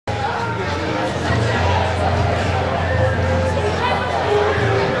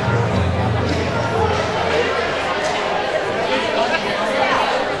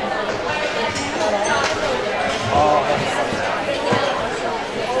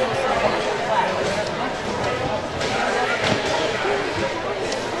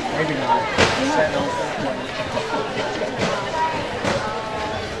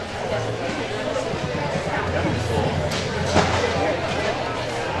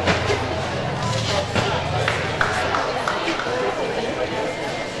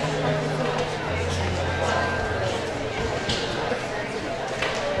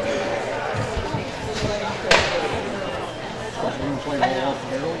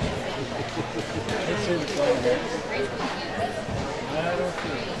All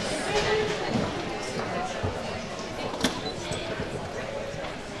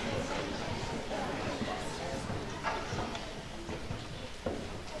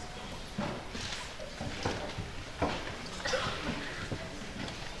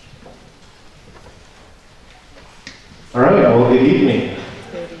right, well, good evening.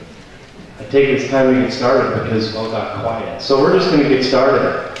 I take it's time to get started because it all got quiet. So we're just going to get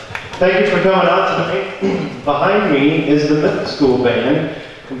started. Thank you for coming out tonight. Behind me is the middle school band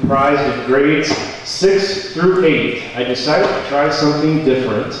comprised of grades 6 through 8. I decided to try something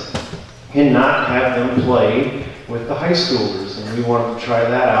different and not have them play with the high schoolers. And we wanted to try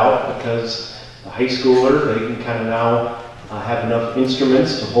that out because the high schooler, they can kind of now have enough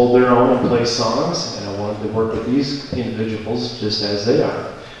instruments to hold their own and play songs, and I wanted to work with these individuals just as they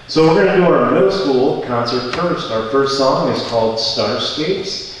are. So we're going to do our middle school concert first. Our first song is called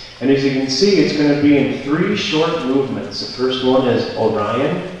Starscapes, and as you can see, it's going to be in 3 short movements. The first one is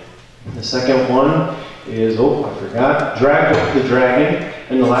Orion, the second one is, oh, I forgot, the Dragon,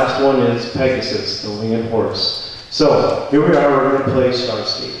 and the last one is Pegasus, the winged horse. So here we are, we're going to play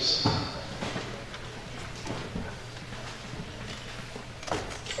Starscapes.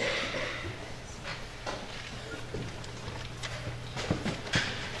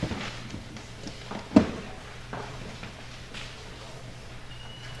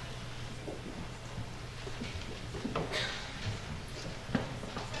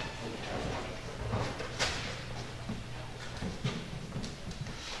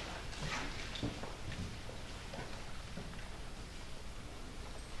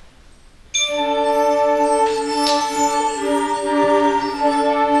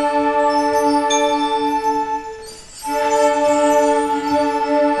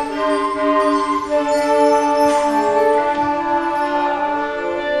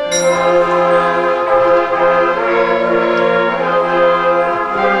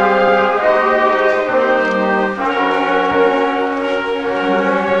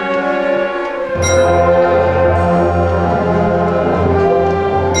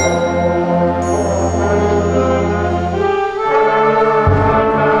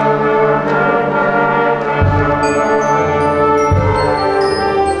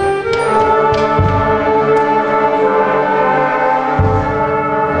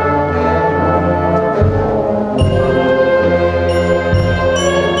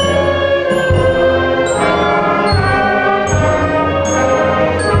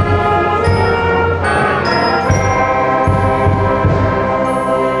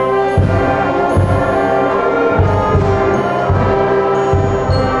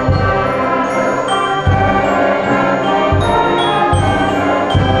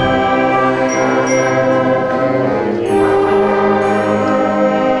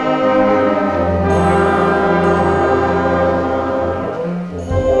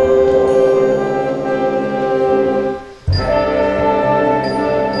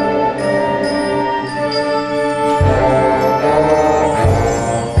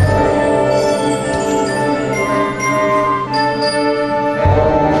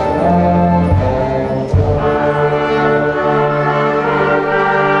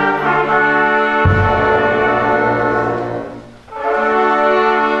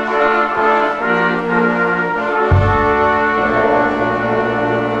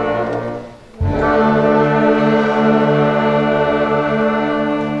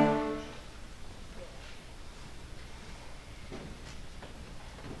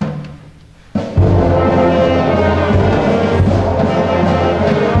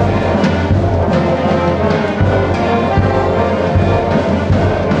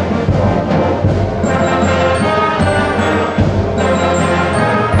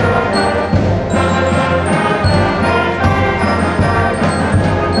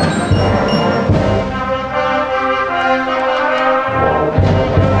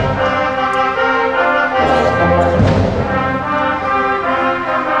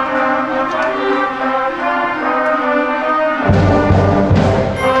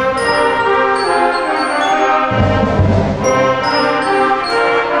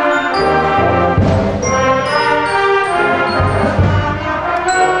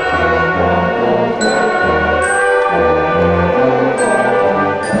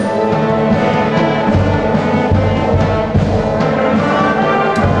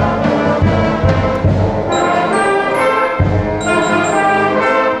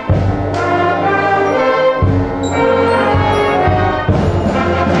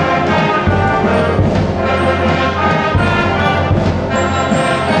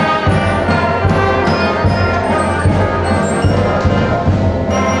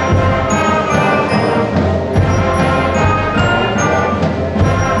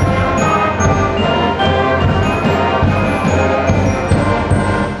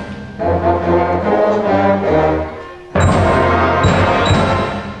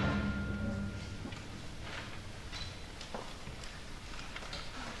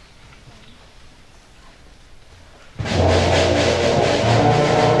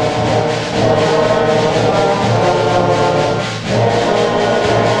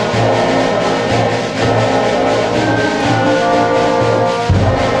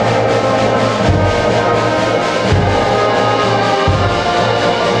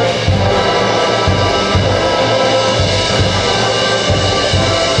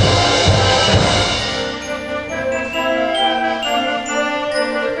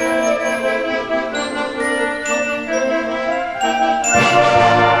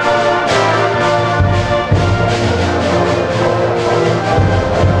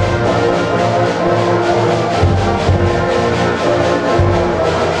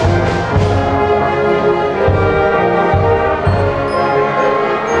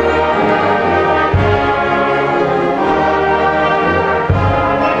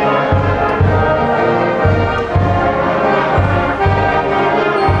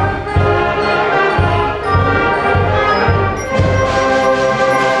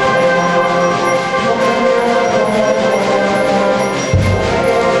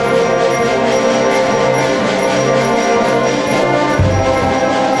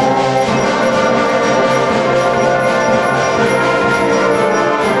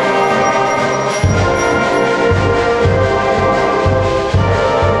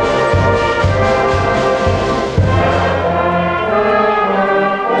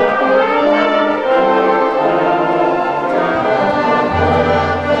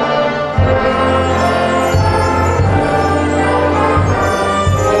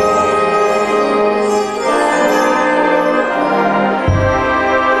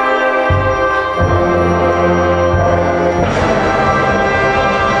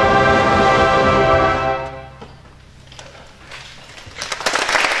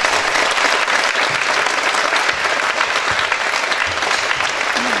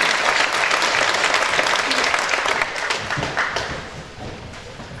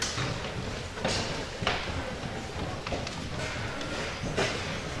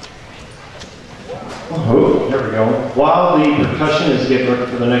 Oh, there we go. While the percussion is getting ready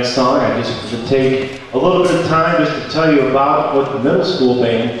for the next song, I just want to take a little bit of time just to tell you about what the middle school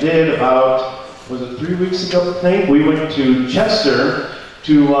band did about, was it 3 weeks ago, I think? We went to Chester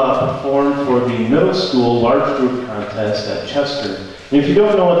to perform for the middle school large group contest at Chester. And if you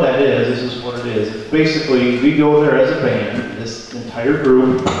don't know what that is, this is what it is. It's basically, we go there as a band, this entire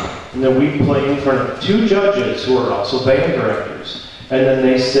group, and then we play in front of 2 judges who are also band directors. And then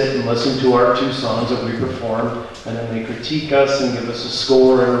they sit and listen to our 2 songs that we perform, and then they critique us and give us a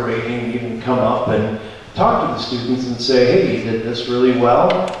score and a rating, even come up and talk to the students and say, hey, you did this really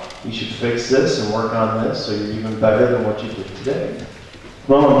well, you should fix this and work on this so you're even better than what you did today.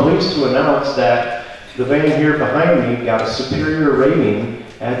 Well, I'm pleased to announce that the band here behind me got a superior rating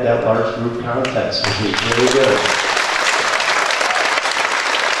at that large group contest, which is really good.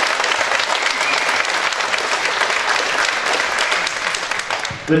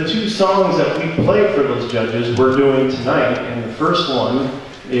 The 2 songs that we played for those judges we're doing tonight, and the first one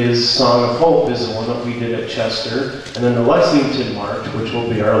is Song of Hope, is the one that we did at Chester, and then the Lexington March, which will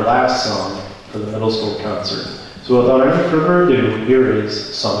be our last song for the middle school concert. So without any further ado, here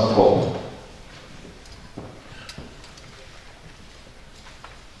is Song of Hope.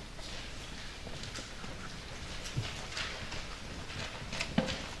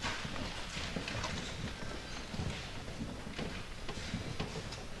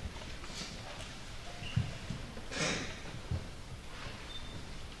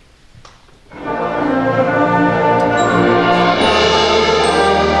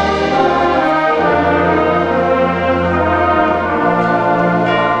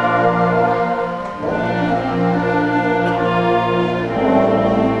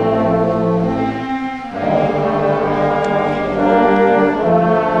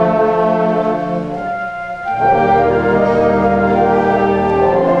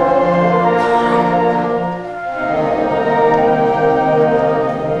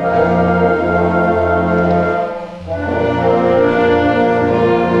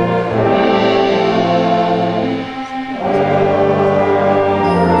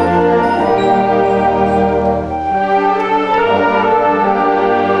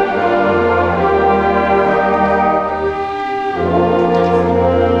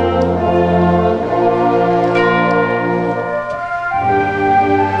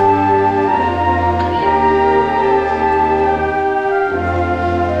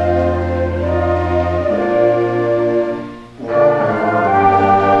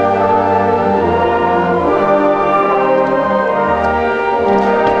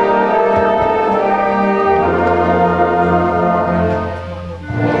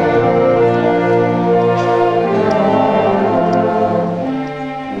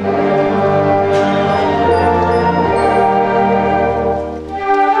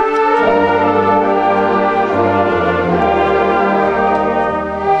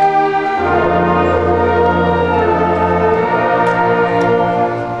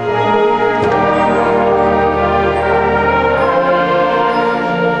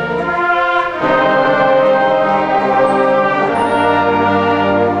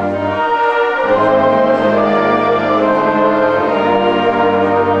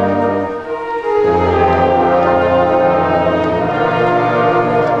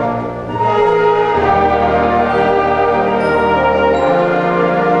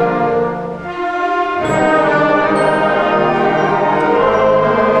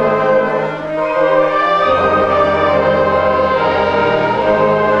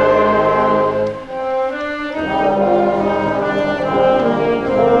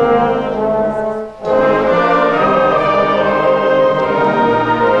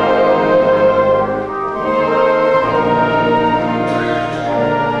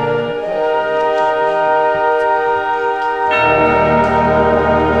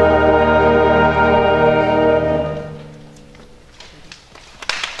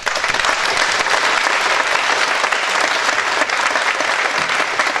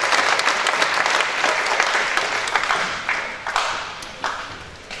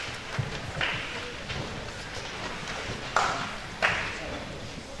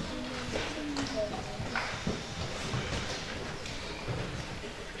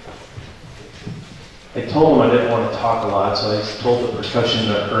 I told him I didn't want to talk a lot, so I told the percussion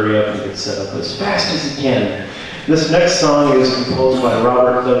to hurry up and get set up as fast as he can. This next song is composed by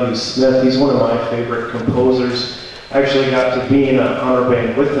Robert W. Smith. He's one of my favorite composers. I actually got to be in an honor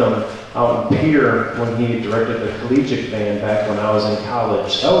band with him out in Pierre when he directed the collegiate band back when I was in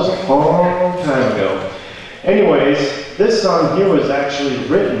college. That was a long time ago. Anyways, this song here was actually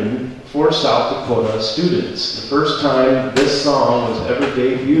written for South Dakota students. The first time this song was ever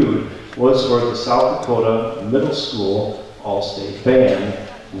debuted was for the South Dakota Middle School All-State Band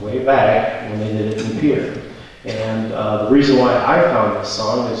way back when they did it in Pierre. And the reason why I found this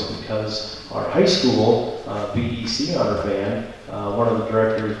song is because our high school BEC honor band, one of the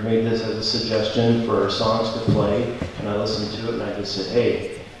directors made this as a suggestion for our songs to play, and I listened to it and I just said,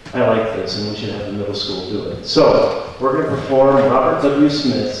 hey, I like this and we should have the middle school do it. So we're going to perform Robert W.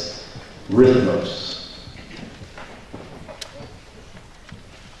 Smith's Rhythmos.